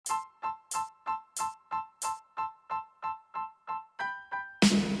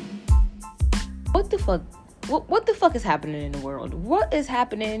what the fuck? What the fuck is happening in the world? What is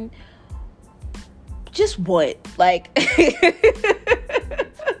happening? Just what? Like,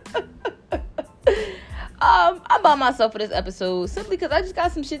 I'm by myself for this episode simply because I just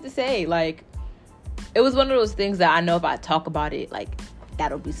got some shit to say. Like, it was one of those things that I know if I talk about it, like,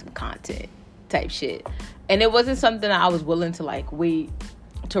 that'll be some content type shit. And it wasn't something that I was willing to, like, wait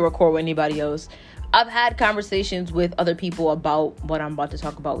to record with anybody else. I've had conversations with other people about what I'm about to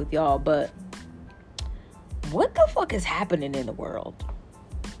talk about with y'all, but what the fuck is happening in the world?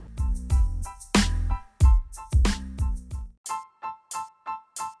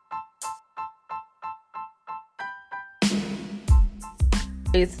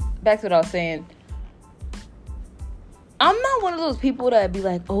 It's back to what I was saying. I'm not one of those people that be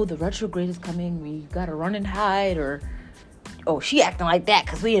like, oh, the retrograde is coming, we gotta run and hide, or oh, she acting like that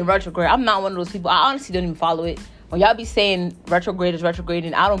because we in retrograde. I'm not one of those people. I honestly don't even follow it. When y'all be saying retrograde is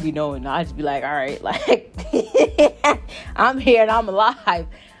retrograding, I don't be knowing. I just be like, all right, like, I'm here and I'm alive.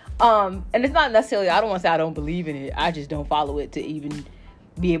 And it's not necessarily, I don't want to say I don't believe in it. I just don't follow it to even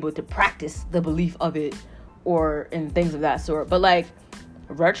be able to practice the belief of it or in things of that sort. But like,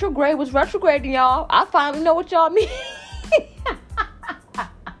 retrograde was retrograding, y'all. I finally know what y'all mean.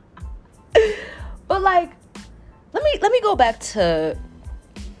 But like, let me go back to,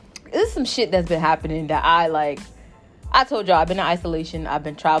 there's some shit that's been happening that I told y'all I've been in isolation. I've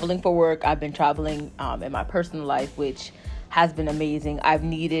been traveling for work. I've been traveling in my personal life, which has been amazing. I've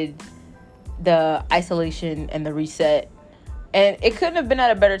needed the isolation and the reset. And it couldn't have been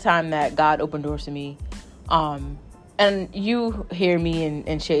at a better time that God opened doors to me. And you hear me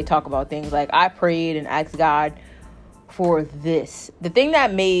and Shay talk about things like I prayed and asked God for this. The thing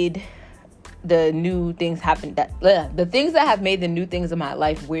that made the new things happen, the things that have made the new things in my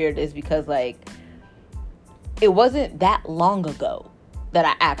life weird is because like it wasn't that long ago that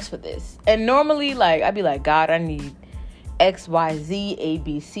I asked for this. And normally like I'd be like, God, I need X, Y, Z, A,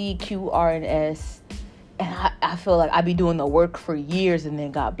 B, C, Q, R, and S. And I feel like I'd be doing the work for years and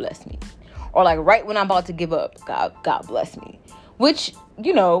then God bless me. Or like right when I'm about to give up, God bless me. Which,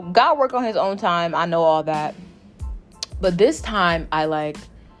 you know, God work on his own time. I know all that. But this time I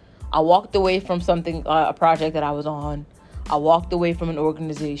walked away from something, a project that I was on. I walked away from an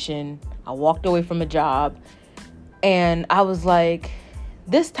organization. I walked away from a job. And I was like,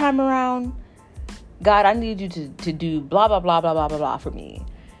 this time around, God, I need you to do blah, blah, blah, blah, blah, blah, blah for me.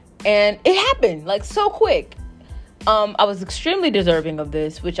 And it happened like so quick. I was extremely deserving of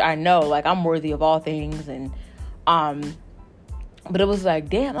this, which I know, like I'm worthy of all things. And, but it was like,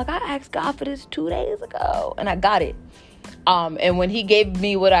 damn, like I asked God for this 2 days ago and I got it. And when he gave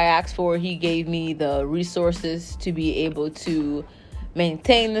me what I asked for, he gave me the resources to be able to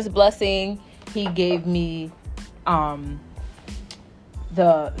maintain this blessing. He gave me,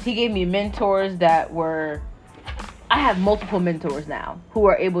 he gave me mentors that were, I have multiple mentors now who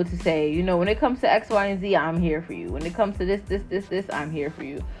are able to say, you know, when it comes to X, Y, and Z, I'm here for you. When it comes to this, I'm here for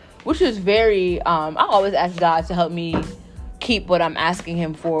you. Which is very, I always ask God to help me keep what I'm asking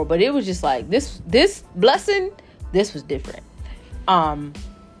him for. But it was just like, this blessing, this was different.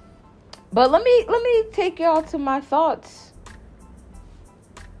 But let me take y'all to my thoughts.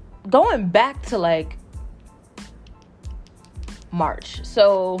 Going back to like March.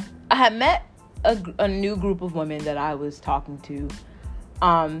 So I had met a new group of women that I was talking to.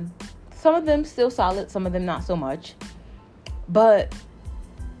 Some of them still solid, some of them not so much. But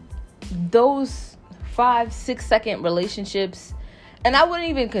those 5-6 second relationships, and I wouldn't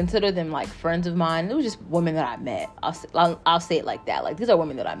even consider them like friends of mine. It was just women that I met. I'll say it like that. Like, these are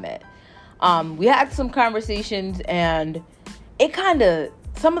women that I met. We had some conversations, and it kind of,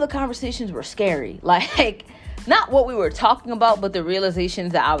 some of the conversations were scary. Like, not what we were talking about, but the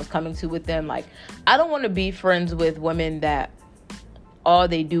realizations that I was coming to with them. Like, I don't want to be friends with women that all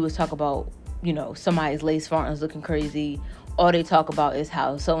they do is talk about, you know, somebody's lace front is looking crazy. All they talk about is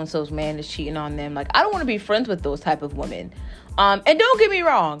how so-and-so's man is cheating on them. Like, I don't want to be friends with those type of women. And don't get me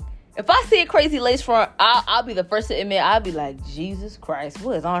wrong. If I see a crazy lace front, I'll be the first to admit, I'll be like, Jesus Christ,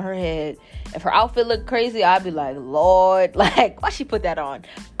 what is on her head? If her outfit look crazy, I'll be like, Lord, like, why she put that on?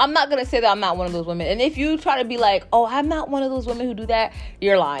 I'm not going to say that I'm not one of those women. And if you try to be like, oh, I'm not one of those women who do that,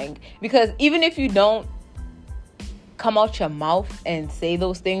 you're lying. Because even if you don't come out your mouth and say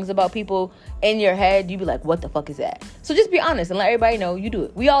those things about people, in your head, you be like, what the fuck is that? So just be honest and let everybody know you do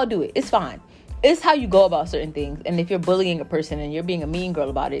it. We all do it. It's fine. It's how you go about certain things. And if you're bullying a person and you're being a mean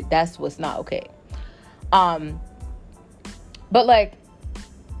girl about it, that's what's not okay. But like,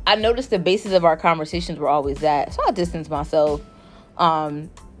 I noticed the basis of our conversations were always that. So I distanced myself,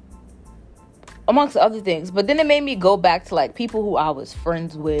 amongst other things. But then it made me go back to like people who I was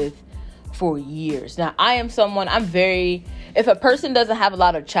friends with for years. Now, if a person doesn't have a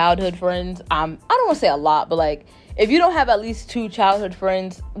lot of childhood friends, I don't want to say a lot, but like, if you don't have at least 2 childhood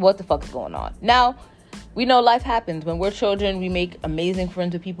friends, what the fuck is going on? Now, we know life happens. When we're children, we make amazing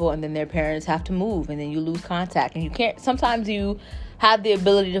friends with people, and then their parents have to move, and then you lose contact, and sometimes you have the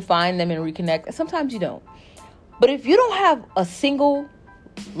ability to find them and reconnect, and sometimes you don't. But if you don't have a single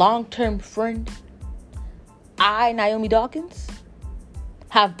long-term friend, Naomi Dawkins,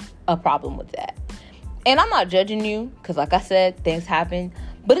 have a problem with that. And I'm not judging you, because like I said, things happen,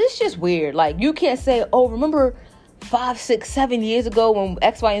 but it's just weird. Like, you can't say, oh, remember 5, 6, 7 years ago when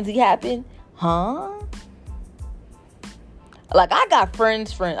X, Y, and Z happened? Huh? Like, I got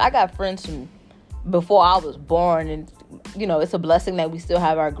friends from before I was born, and it's a blessing that we still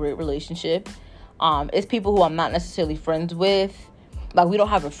have our great relationship. It's people who I'm not necessarily friends with. Like, we don't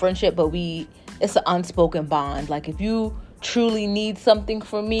have a friendship, but it's an unspoken bond. Like, if you truly need something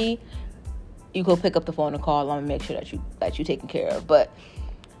from me, you go pick up the phone and call. I'm gonna make sure that you taken care of. But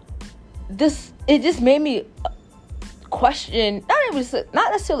it just made me question,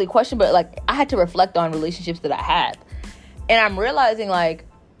 not necessarily question, but like, I had to reflect on relationships that I had. And I'm realizing, like,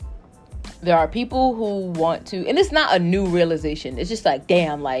 there are people who want to, and it's not a new realization. It's just like,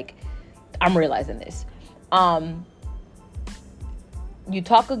 damn, like, I'm realizing this. You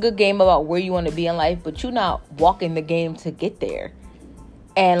talk a good game about where you want to be in life, but you're not walking the game to get there.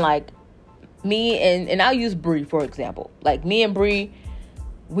 And like, me and I'll use Bree, for example. Like, me and Bree,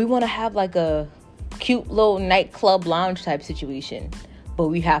 we want to have like a cute little nightclub lounge type situation, but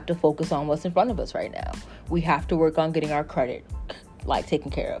we have to focus on what's in front of us right now. We have to work on getting our credit like taken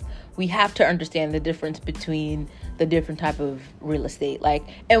care of. We have to understand the difference between the different type of real estate. Like,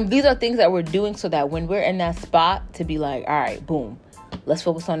 and these are things that we're doing so that when we're in that spot to be like, all right, boom, let's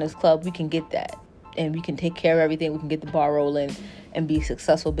focus on this club, we can get that. And we can take care of everything. We can get the ball rolling and be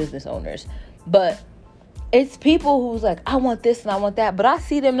successful business owners. But it's people who's like, I want this and I want that. But I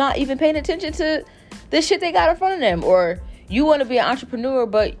see them not even paying attention to the shit they got in front of them. Or you want to be an entrepreneur,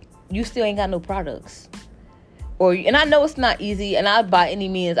 but you still ain't got no products. And I know it's not easy. And by any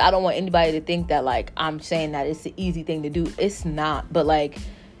means, I don't want anybody to think that, like, I'm saying that it's the easy thing to do. It's not. But, like,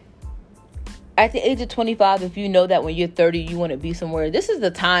 at the age of 25, if you know that when you're 30, you want to be somewhere, this is the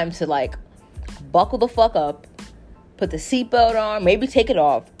time to, like, buckle the fuck up, put the seatbelt on, maybe take it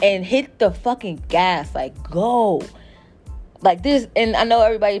off, and hit the fucking gas. Like, go. Like, this, and I know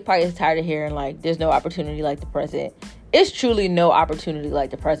everybody probably is tired of hearing, like, there's no opportunity like the present. It's truly no opportunity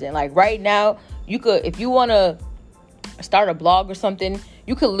like the present. Like, right now, you could, if you want to start a blog or something,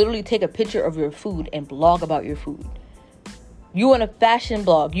 you could literally take a picture of your food and blog about your food. You want a fashion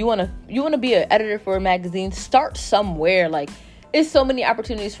blog, you want to be an editor for a magazine, start somewhere. Like, it's so many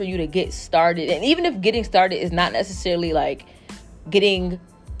opportunities for you to get started. And even if getting started is not necessarily like getting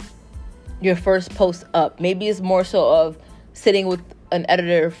your first post up, maybe it's more so of sitting with an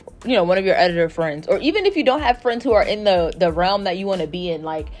editor, one of your editor friends, or even if you don't have friends who are in the realm that you want to be in,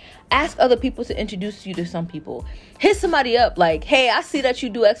 like, ask other people to introduce you to some people. Hit somebody up like, hey, I see that you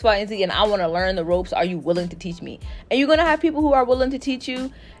do X, Y, and Z, and I want to learn the ropes. Are you willing to teach me? And you're going to have people who are willing to teach you,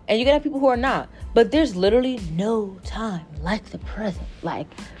 and you're going to have people who are not. But there's literally no time like the present. Like,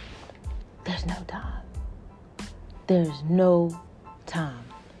 there's no time. There's no time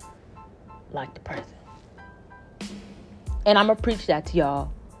like the present. And I'm going to preach that to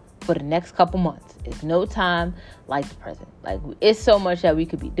y'all for the next couple months. It's no time like the present. Like, it's so much that we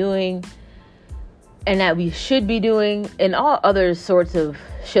could be doing and that we should be doing, and all other sorts of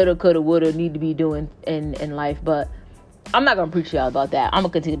shoulda, coulda, woulda need to be doing in life. But I'm not going to preach to y'all about that. I'm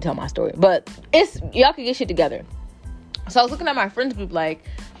going to continue to tell my story. But y'all can get shit together. So I was looking at my friends group, like,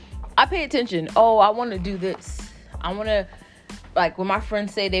 I pay attention. Oh, I want to do this. I want to, like, when my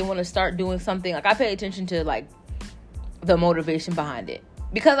friends say they want to start doing something, like, I pay attention to, like, the motivation behind it.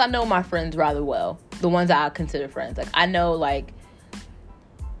 Because I know my friends rather well, the ones that I consider friends. Like, I know, like,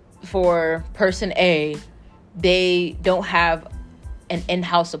 for person A, they don't have an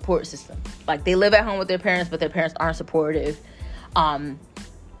in-house support system. Like, they live at home with their parents, but their parents aren't supportive.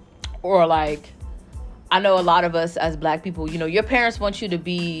 Or, like, I know a lot of us as Black people, your parents want you to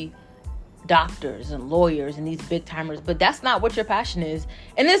be doctors and lawyers and these big timers, but that's not what your passion is.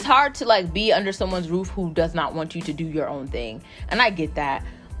 And it's hard to, like, be under someone's roof who does not want you to do your own thing. And I get that.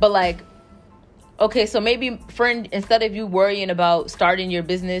 But, like, okay, so maybe, friend, instead of you worrying about starting your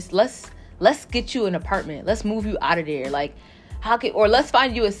business, let's get you an apartment. Let's move you out of there. Like, or let's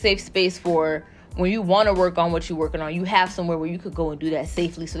find you a safe space for when you want to work on what you're working on. You have somewhere where you could go and do that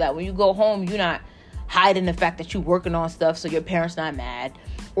safely, so that when you go home, you're not hiding the fact that you're working on stuff so your parents not mad,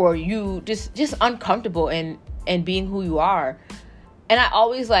 or you just uncomfortable in being who you are. And I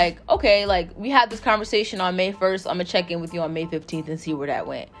always like, okay, like, we had this conversation on May 1st. I'm going to check in with you on May 15th and see where that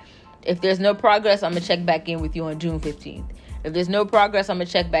went. If there's no progress, I'm going to check back in with you on June 15th. If there's no progress, I'm going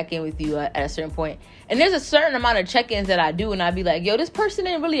to check back in with you at a certain point. And there's a certain amount of check-ins that I do, and I'd be like, yo, this person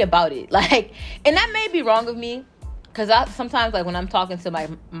ain't really about it. Like, and that may be wrong of me, because I sometimes, like, when I'm talking to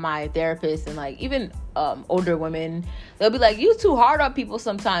my therapist and, like, even older women, they'll be like, you too hard on people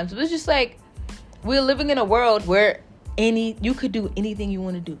sometimes. But it's just like, we're living in a world where you could do anything you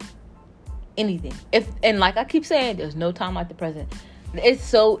want to do. Anything. And like I keep saying, there's no time like the present. It's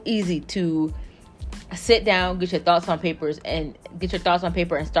so easy to sit down, get your thoughts on paper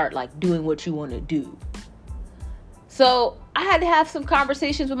and start, like, doing what you want to do. So I had to have some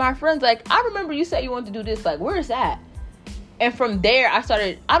conversations with my friends. Like, I remember you said you wanted to do this. Like, where is that? And from there, I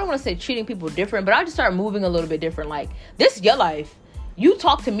started, I don't want to say treating people different, but I just started moving a little bit different. Like, this is your life. You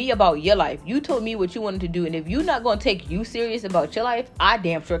talk to me about your life. You told me what you wanted to do. And if you're not going to take you serious about your life, I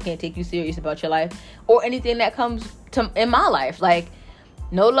damn sure can't take you serious about your life or anything that comes in my life. Like,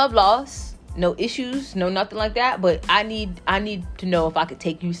 no love lost, no issues, no nothing like that. But I need to know if I could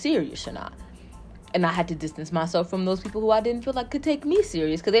take you serious or not. And I had to distance myself from those people who I didn't feel like could take me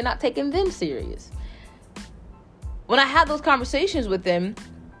serious because they're not taking them serious. When I had those conversations with them,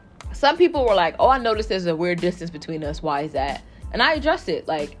 some people were like, oh, I noticed there's a weird distance between us. Why is that? And I addressed it.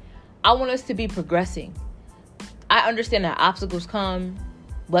 Like, I want us to be progressing. I understand that obstacles come,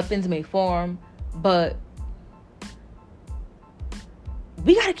 weapons may form, but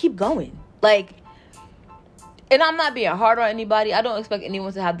we got to keep going. Like, and I'm not being hard on anybody. I don't expect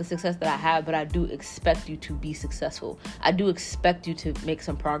anyone to have the success that I have, but I do expect you to be successful. I do expect you to make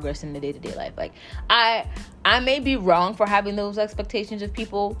some progress in the day-to-day life. Like, I may be wrong for having those expectations of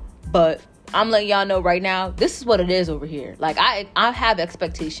people, but I'm letting y'all know right now, this is what it is over here. Like, I have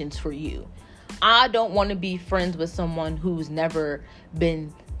expectations for you. I don't want to be friends with someone who's never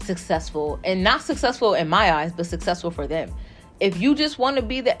been successful, and not successful in my eyes, but successful for them. If you just want to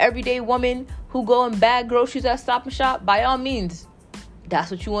be the everyday woman who go and bag groceries at Stop and Shop, by all means,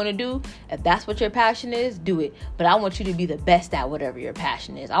 that's what you want to do. If that's what your passion is, do it. But I want you to be the best at whatever your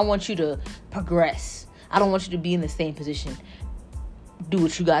passion is. I want you to progress. I don't want you to be in the same position. Do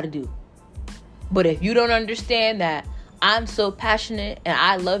what you got to do. But if you don't understand that I'm so passionate and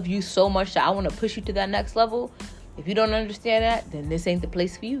I love you so much that I want to push you to that next level, if you don't understand that, then this ain't the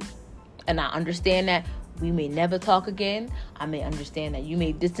place for you. And I understand that we may never talk again. I may understand that you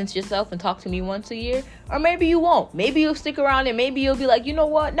may distance yourself and talk to me once a year, or maybe you won't. Maybe you'll stick around and maybe you'll be like, you know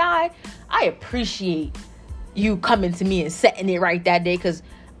what? Nah, I appreciate you coming to me and setting it right that day, because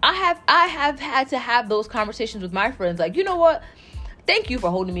I have had to have those conversations with my friends. Like, you know what? Thank you for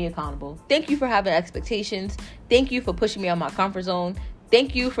holding me accountable. Thank you for having expectations. Thank you for pushing me out my comfort zone.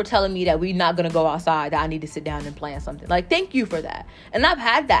 Thank you for telling me that we're not going to go outside, that I need to sit down and plan something. Like, thank you for that. And I've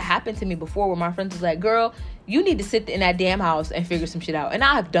had that happen to me before where my friends was like, girl, you need to sit in that damn house and figure some shit out. And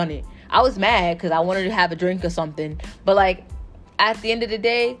I've done it. I was mad because I wanted to have a drink or something. But, like, at the end of the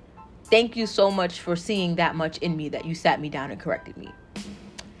day, thank you so much for seeing that much in me that you sat me down and corrected me.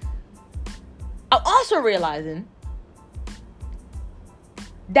 I'm also realizing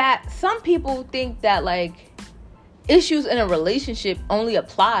that some people think that, like, issues in a relationship only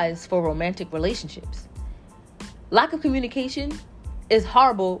applies for romantic relationships. Lack of communication is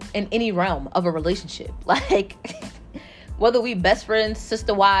horrible in any realm of a relationship. Like, whether we best friends,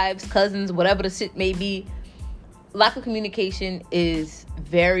 sister wives, cousins, whatever the shit may be, lack of communication is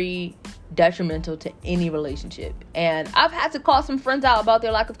very detrimental to any relationship. And I've had to call some friends out about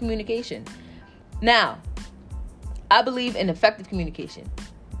their lack of communication. Now, I believe in effective communication.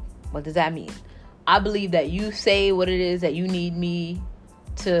 What does that mean? I believe that you say what it is that you need me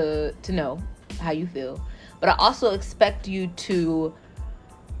to know how you feel. But I also expect you to,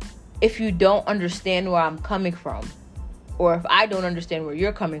 if you don't understand where I'm coming from, or if I don't understand where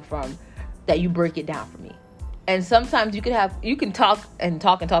you're coming from, that you break it down for me. And sometimes you can talk, but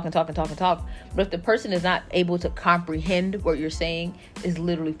if the person is not able to comprehend what you're saying, is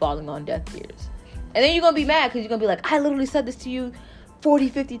literally falling on deaf ears. And then you're going to be mad because you're going to be like, I literally said this to you 40,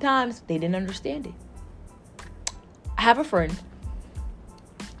 50 times. They didn't understand it. I have a friend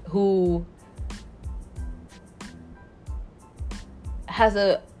who has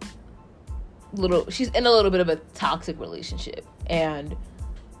she's in a little bit of a toxic relationship. And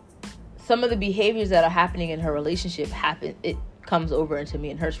some of the behaviors that are happening in her relationship it comes over into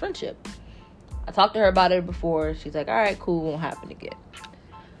me and her friendship. I talked to her about it before. She's like, all right, cool, won't happen again.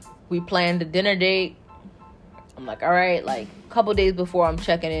 We planned a dinner date. I'm like, all right, like a couple days before I'm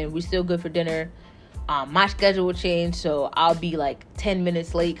checking in, we're still good for dinner. My schedule will change, so I'll be like 10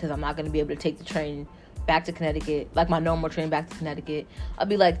 minutes late because I'm not going to be able to take the train back to Connecticut, like my normal train back to Connecticut, I'll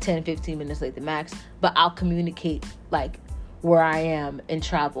be like 10, 15 minutes late the max, but I'll communicate like where I am in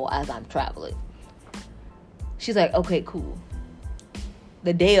travel as I'm traveling. She's like, okay, cool.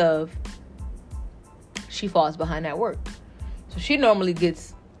 The day of, she falls behind at work. So she normally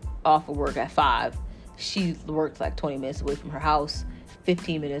gets off of work at 5. She works like 20 minutes away from her house,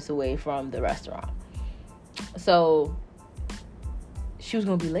 15 minutes away from the restaurant. So she was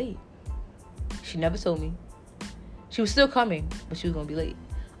going to be late. She never told me. She was still coming, but she was going to be late.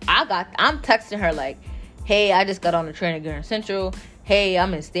 I'm texting her like, hey, I just got on the train at Grand Central. Hey,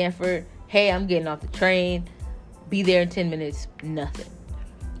 I'm in Stanford. Hey, I'm getting off the train. Be there in 10 minutes. Nothing.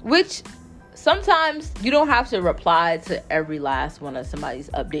 Which sometimes you don't have to reply to every last one of somebody's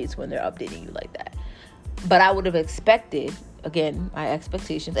updates when they're updating you like that. But I would have expected, again, my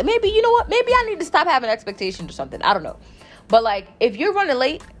expectations. And maybe, you know what? Maybe I need to stop having expectations or something. I don't know. But like, if you're running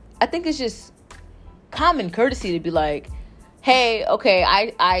late, I think it's just common courtesy to be like, hey, okay,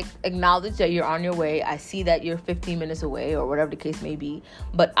 I acknowledge that you're on your way. I see that you're 15 minutes away or whatever the case may be.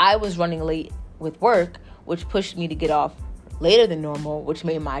 But I was running late with work, which pushed me to get off later than normal, which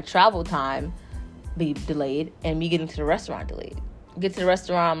made my travel time be delayed and me getting to the restaurant delayed. Get to the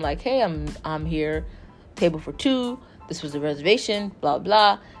restaurant, I'm like, hey, I'm here, table for 2. This was a reservation, blah,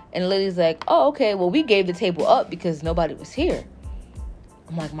 blah. And the lady's like, oh, okay, well, we gave the table up because nobody was here.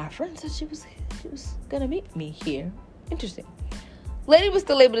 I'm like, my friend said she was gonna meet me here. Interesting. Lady was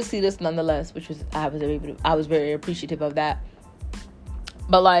still able to see this nonetheless, which was I was very appreciative of that.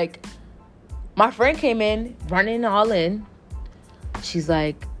 But like, my friend came in, running all in. She's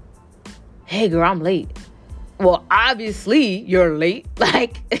like, hey girl, I'm late. Well, obviously you're late.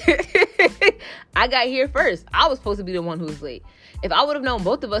 Like, I got here first. I was supposed to be the one who was late. If I would have known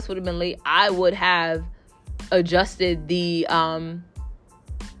both of us would have been late, I would have adjusted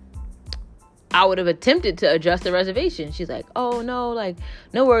I would have attempted to adjust the reservation. She's like, oh no, like,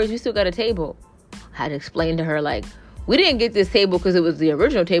 no worries, we still got a table. I had to explain to her, like, we didn't get this table because it was the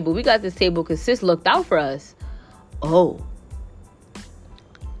original table. We got this table because sis looked out for us. Oh.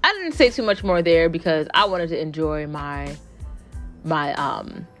 I didn't say too much more there because I wanted to enjoy my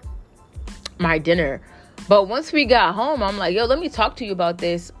dinner. But once we got home, I'm like, yo, let me talk to you about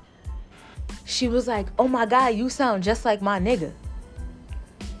this. She was like, oh my God, you sound just like my nigga.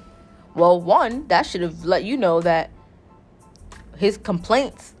 Well, one, that should have let you know that his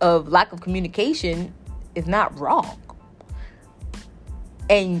complaints of lack of communication is not wrong.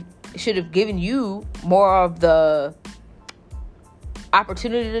 And should have given you more of the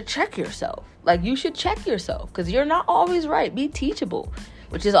opportunity to check yourself. Like, you should check yourself because you're not always right. Be teachable,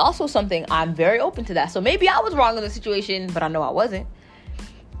 which is also something I'm very open to that. So maybe I was wrong in the situation, but I know I wasn't.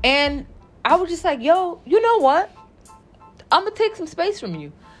 And I was just like, yo, you know what? I'm going to take some space from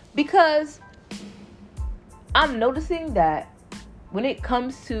you because I'm noticing that when it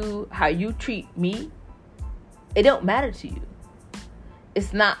comes to how you treat me, it don't matter to you.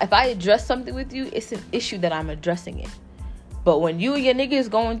 It's not, if I address something with you, it's an issue that I'm addressing it. But when you and your niggas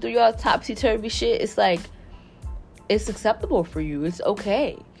going through your topsy-turvy shit, it's like, it's acceptable for you. It's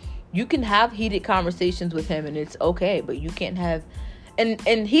okay. You can have heated conversations with him and it's okay, but you can't have,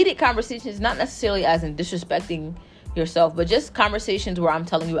 and heated conversations, not necessarily as in disrespecting yourself, but just conversations where I'm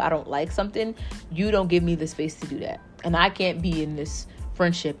telling you I don't like something. You don't give me the space to do that. And I can't be in this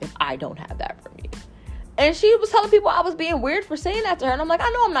friendship if I don't have that from you. And she was telling people I was being weird for saying that to her. And I'm like, I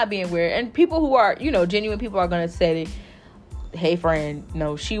know I'm not being weird. And people who are, genuine people are going to say, hey, friend,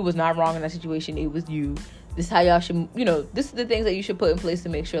 no, she was not wrong in that situation. It was you. This is how y'all should, this is the things that you should put in place to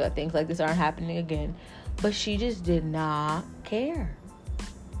make sure that things like this aren't happening again. But she just did not care.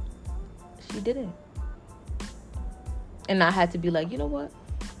 She didn't. And I had to be like, you know what?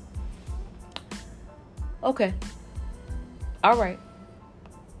 Okay. All right.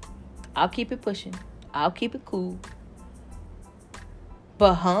 I'll keep it pushing. I'll keep it cool.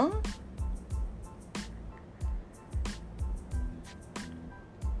 But,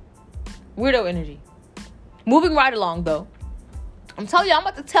 weirdo energy. Moving right along, though. I'm telling you, I'm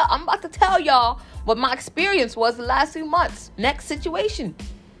about to tell y'all what my experience was the last few months. Next situation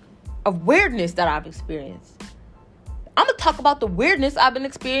of weirdness that I've experienced. I'm going to talk about the weirdness I've been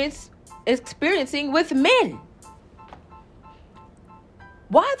experiencing with men.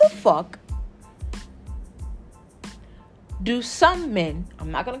 Why the fuck do some men, I'm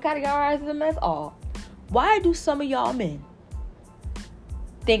not going to categorize them as all, why do some of y'all men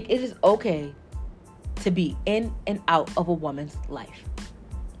think it is okay to be in and out of a woman's life?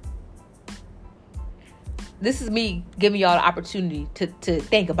 This is me giving y'all the opportunity to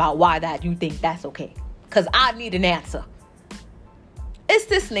think about why that you think that's okay. Because I need an answer. It's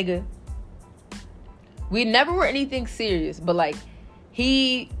this nigga We never were anything serious, but like,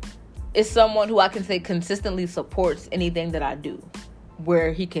 he is someone who I can say consistently supports anything that I do,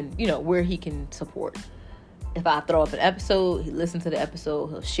 where he can support. If I throw up an episode, he listens to the episode,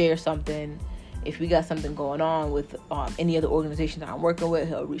 he'll share something. If we got something going on with any other organization that I'm working with,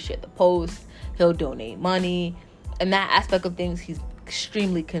 he'll reshare the post, he'll donate money. And that aspect of things, he's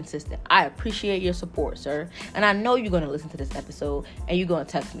extremely consistent. I appreciate your support, sir. And I know you're going to listen to this episode and you're going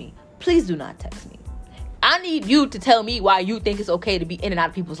to text me. Please do not text me. I need you to tell me why you think it's okay to be in and out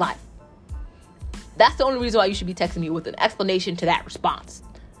of people's life. That's the only reason why you should be texting me, with an explanation to that response,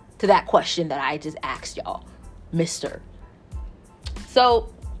 to that question that I just asked y'all, mister.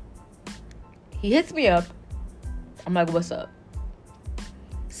 So he hits me up. I'm like, what's up?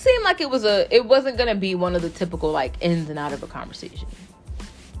 Seemed like it wasn't going to be one of the typical like ins and out of a conversation.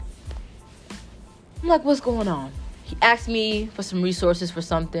 I'm like, what's going on? He asked me for some resources for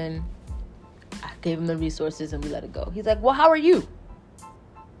something. I gave him the resources and we let it go. He's like, well, how are you?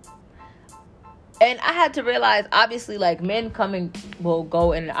 And I had to realize, obviously, like, men will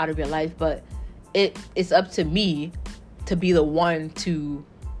go in and out of your life, but it's up to me to be the one to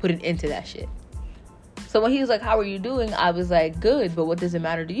put an end to that shit. So when he was like, how are you doing? I was like, good, but what does it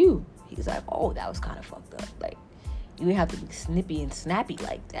matter to you? He's like, oh, that was kind of fucked up. Like, you didn't have to be snippy and snappy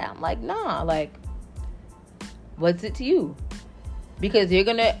like that. I'm like, nah, like, what's it to you? Because you're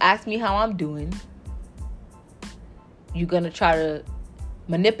going to ask me how I'm doing. You're going to try to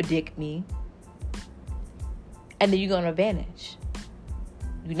manipulate me. And then you're going to vanish.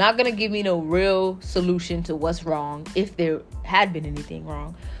 You're not going to give me no real solution to what's wrong, if there had been anything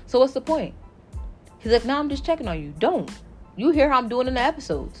wrong. So what's the point? He's like, no, I'm just checking on you. Don't. You hear how I'm doing in the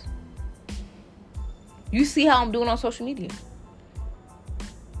episodes. You see how I'm doing on social media.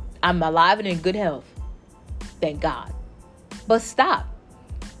 I'm alive and in good health. Thank God. But stop.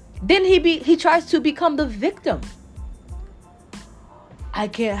 Then he tries to become the victim. I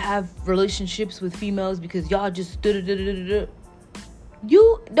can't have relationships with females because y'all just You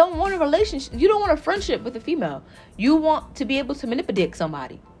don't want a relationship. You don't want a friendship with a female. You want to be able to manipulate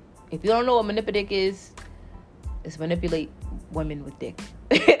somebody. If you don't know what manipulate is, it's manipulate women with dick.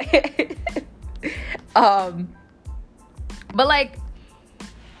 But like,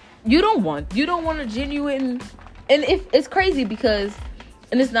 you don't want a genuine. And if it's crazy because,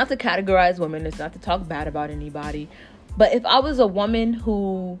 and it's not to categorize women, it's not to talk bad about anybody. But if I was a woman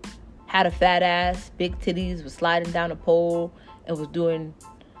who had a fat ass, big titties, was sliding down a pole and was doing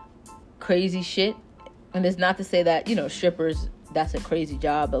crazy shit, and it's not to say that, strippers, that's a crazy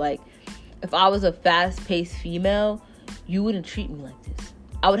job, but like, if I was a fast-paced female, you wouldn't treat me like this.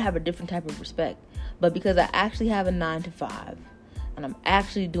 I would have a different type of respect. But because I actually have a 9-to-5, and I'm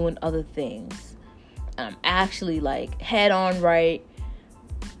actually doing other things, and I'm actually like head on right,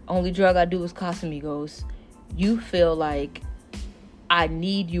 only drug I do is Casamigos, you feel like I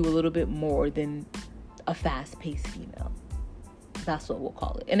need you a little bit more than a fast-paced female. That's what we'll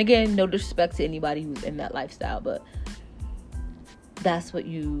call it. And again, no disrespect to anybody who's in that lifestyle, but that's what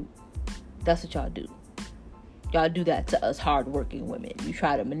y'all do. Y'all do that to us hardworking women. You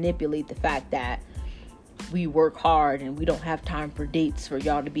try to manipulate the fact that we work hard and we don't have time for dates for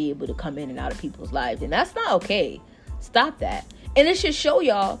y'all to be able to come in and out of people's lives. And that's not okay. Stop that. And it should show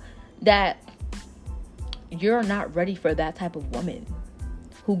y'all that you're not ready for that type of woman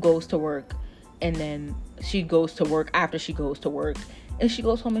who goes to work and then she goes to work after she goes to work and she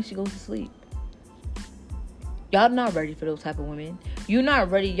goes home and she goes to sleep. Y'all not ready for those type of women. You're not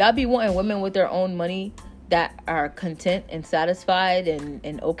ready. Y'all be wanting women with their own money that are content and satisfied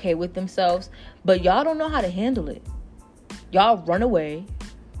and okay with themselves, but y'all don't know how to handle it. Y'all run away.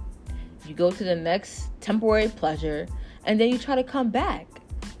 You go to the next temporary pleasure and then you try to come back.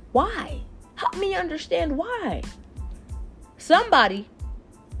 Why? Help me understand why. Somebody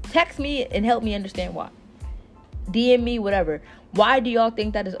text me and help me understand why. DM me, whatever. Why do y'all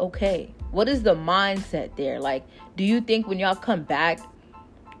think that is okay? What is the mindset there? Like, do you think when y'all come back,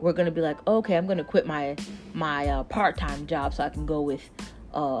 we're going to be like, okay, I'm going to quit my part-time job so I can go with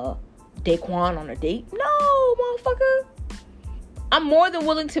Daquan on a date? No, motherfucker. I'm more than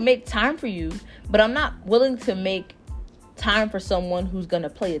willing to make time for you, but I'm not willing to make time for someone who's going to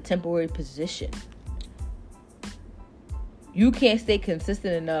play a temporary position. You can't stay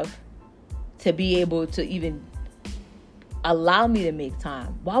consistent enough to be able to even allow me to make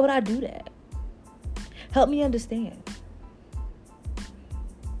time. Why would I do that? Help me understand.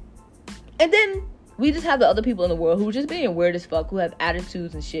 And then we just have the other people in the world who are just being weird as fuck, who have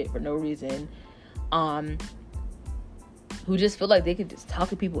attitudes and shit for no reason. Who just feel like they can just talk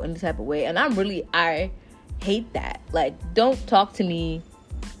to people in this type of way. And I hate that. Like, don't talk to me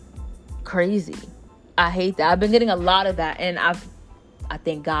crazy. I hate that. I've been getting a lot of that, and I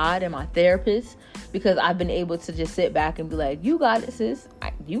thank God and my therapist, because I've been able to just sit back and be like, you got it, sis.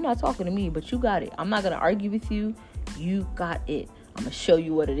 You're not talking to me, but you got it. I'm not going to argue with you. You got it. I'm going to show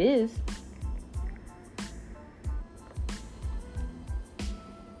you what it is.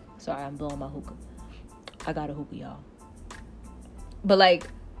 Sorry, I'm blowing my hookah. I got a hookah, y'all. But like,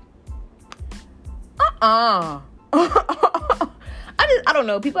 I don't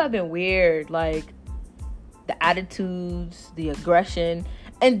know. People have been weird. Like, the attitudes, the aggression.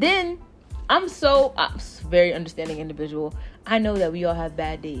 And then I'm a very understanding individual. I know that we all have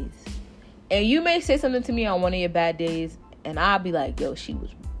bad days. And you may say something to me on one of your bad days, and I'll be like, yo, she was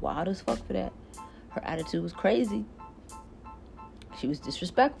wild as fuck for that. Her attitude was crazy. She was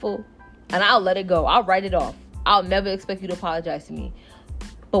disrespectful. And I'll let it go. I'll write it off. I'll never expect you to apologize to me.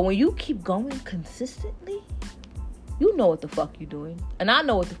 But when you keep going consistently, you know what the fuck you're doing. And I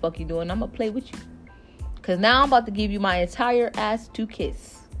know what the fuck you're doing. I'm going to play with you. Because now I'm about to give you my entire ass to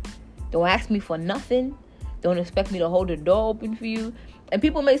kiss. Don't ask me for nothing. Don't expect me to hold the door open for you. And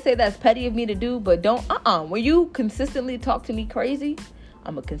people may say that's petty of me to do, but don't, When you consistently talk to me crazy,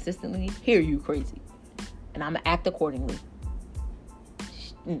 I'm going to consistently hear you crazy. And I'm going to act accordingly.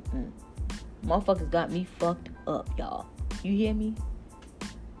 Motherfuckers got me fucked up, y'all. You hear me?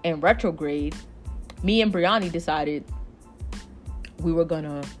 In retrograde, me and Brianni decided we were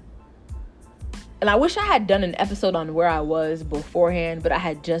gonna, and I wish I had done an episode on where I was beforehand, but I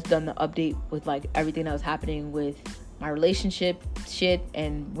had just done the update with like everything that was happening with my relationship shit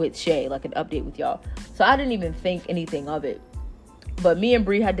and with Shay, like an update with y'all. So I didn't even think anything of it. But me and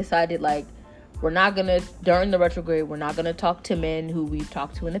Bri had decided, like, we're not gonna, during the retrograde, we're not gonna talk to men who we've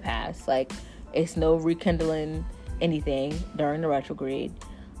talked to in the past. Like, it's no rekindling anything during the retrograde.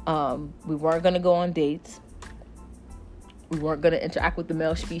 We weren't gonna go on dates. We weren't gonna interact with the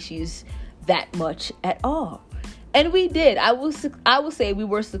male species that much at all. And we did. I will say we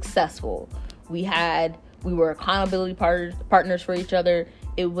were successful. We were accountability partners for each other.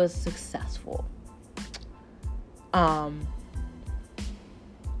 It was successful.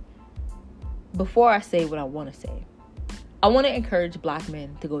 Before I say what I want to say, I want to encourage Black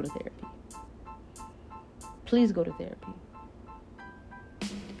men to go to therapy. Please go to therapy.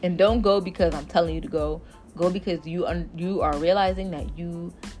 And don't go because I'm telling you to go. Go because you are realizing that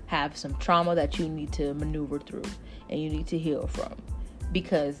you have some trauma that you need to maneuver through and you need to heal from.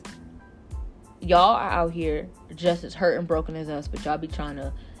 Because y'all are out here just as hurt and broken as us, but y'all be trying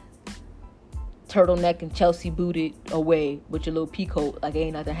to turtleneck and Chelsea booted away with your little peacoat like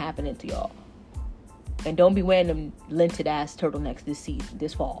ain't nothing happening to y'all. And don't be wearing them linted ass turtlenecks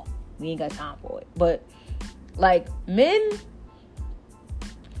this fall. We ain't got time for it. But like, men,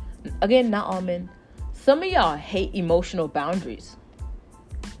 again, not all men, some of y'all hate emotional boundaries.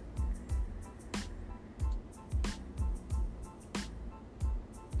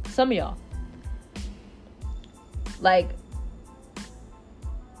 Some of y'all. Like,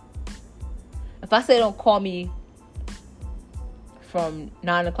 if I say don't call me from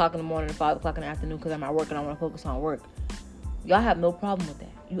 9 o'clock in the morning to 5 o'clock in the afternoon because I'm at work and I want to focus on work, y'all have no problem with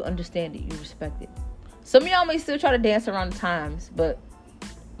that. You understand it. You respect it. Some of y'all may still try to dance around the times, but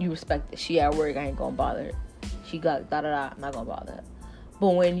you respect it. She at work, I ain't gonna bother her. She got da-da-da, I'm not gonna bother her. But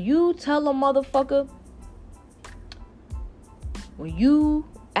when you tell a motherfucker, when you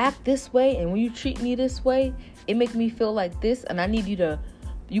act this way and when you treat me this way, it make me feel like this, and I need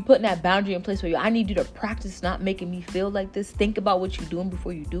you putting that boundary in place where I need you to practice not making me feel like this. Think about what you're doing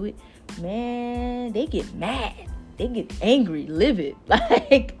before you do it. Man, they get mad. They get angry, livid.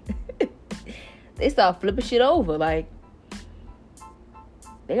 Like, they start flipping shit over. Like,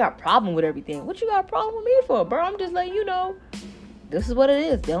 they got a problem with everything. What you got a problem with me for, bro? I'm just letting you know. This is what it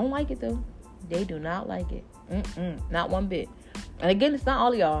is. They don't like it, though. They do not like it. Not one bit. And again, it's not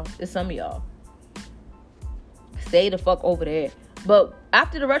all of y'all. It's some of y'all. Stay the fuck over there. But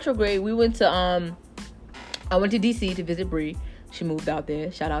after the retrograde, we went to, I went to DC to visit Bri. She moved out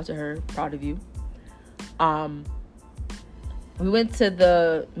there. Shout out to her. Proud of you. We went to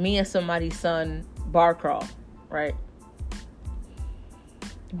the Me and Somebody's Son bar crawl, right?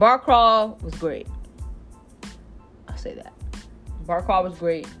 Bar crawl was great. I'll say that. Bar crawl was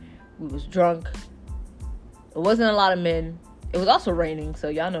great. We was drunk. It wasn't a lot of men. It was also raining, so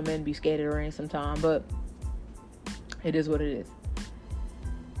y'all know men be scared of the rain sometime, but it is what it is.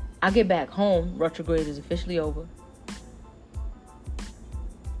 I get back home, retrograde is officially over.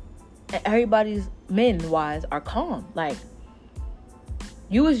 And everybody's, men-wise, are calm. Like,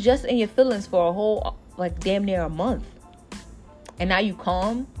 you was just in your feelings for a whole, like, damn near a month. And now you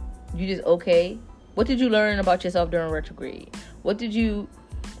calm. You just okay. What did you learn about yourself during retrograde? What did you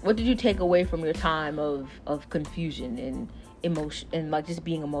What did you take away from your time of confusion and emotion and like just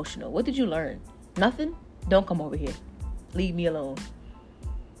being emotional? What did you learn? Nothing? Don't come over here. Leave me alone.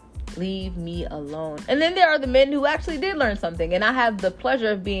 Leave me alone. And then there are the men who actually did learn something, and I have the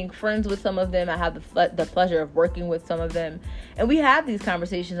pleasure of being friends with some of them. I have the pleasure of working with some of them, and we have these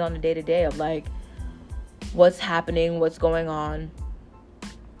conversations on the day-to-day of like what's happening, what's going on.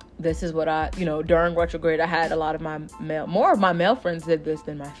 This is what during retrograde, I had a lot of more of my male friends did this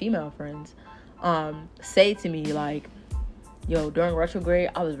than my female friends say to me like, yo, during retrograde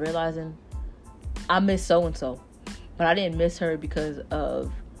I was realizing I miss so and so, but I didn't miss her because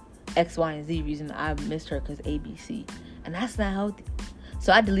of X, Y, and Z reason. I missed her because ABC, and that's not healthy.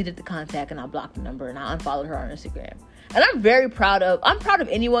 So I deleted the contact and I blocked the number and I unfollowed her on Instagram. And I'm proud of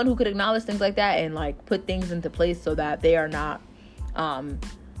anyone who could acknowledge things like that and like put things into place so that they are not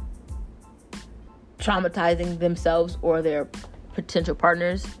traumatizing themselves or their potential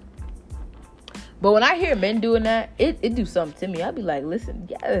partners. But when I hear men doing that, it do something to me. I'll be like, listen,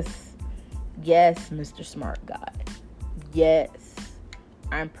 yes, Mr. Smart Guy, yes,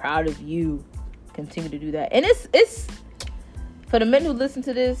 I'm proud of you. Continue to do that. And it's for the men who listen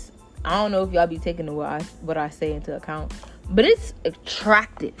to this. I don't know if y'all be taking what I say into account, but it's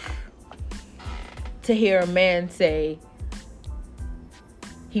attractive to hear a man say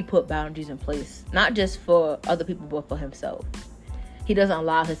he put boundaries in place, not just for other people, but for himself. He doesn't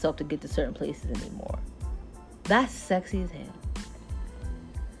allow himself to get to certain places anymore. That's sexy as hell.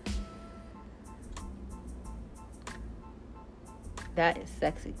 That is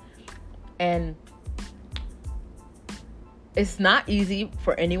sexy. And it's not easy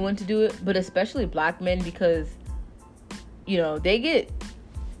for anyone to do it, but especially black men, because they get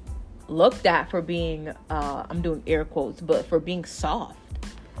looked at for being I'm doing air quotes, but for being soft.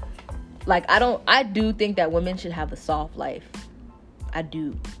 Like I do think that women should have a soft life. I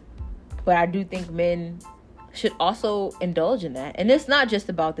do. But I do think men should also indulge in that. And it's not just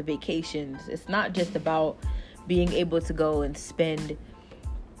about the vacations. It's not just about being able to go and spend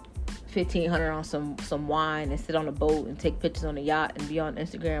 $1,500 on some wine and sit on a boat and take pictures on a yacht and be on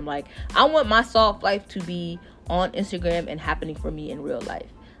Instagram. Like, I want my soft life to be on Instagram and happening for me in real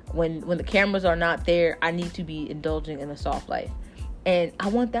life. When the cameras are not there, I need to be indulging in a soft life. And I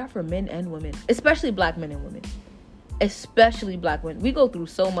want that for men and women, especially black men and women. Especially black women. We go through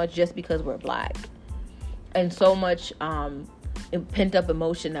so much just because we're black. And so much pent up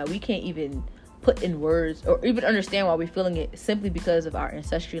emotion that we can't even put in words or even understand why we're feeling it, simply because of our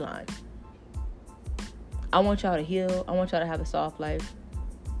ancestry line. I want y'all to heal. I want y'all to have a soft life.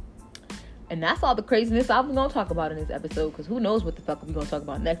 And that's all the craziness I'm going to talk about in this episode, because who knows what the fuck we're going to talk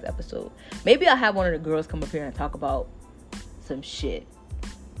about next episode. Maybe I'll have one of the girls come up here and talk about some shit,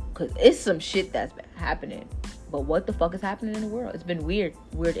 because it's some shit that's been happening. But what the fuck is happening in the world? It's been weird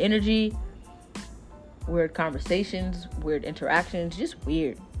energy, weird conversations, weird interactions, just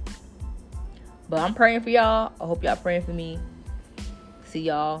weird. But I'm praying for y'all. I hope y'all praying for me. See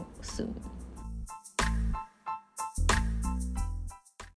y'all soon.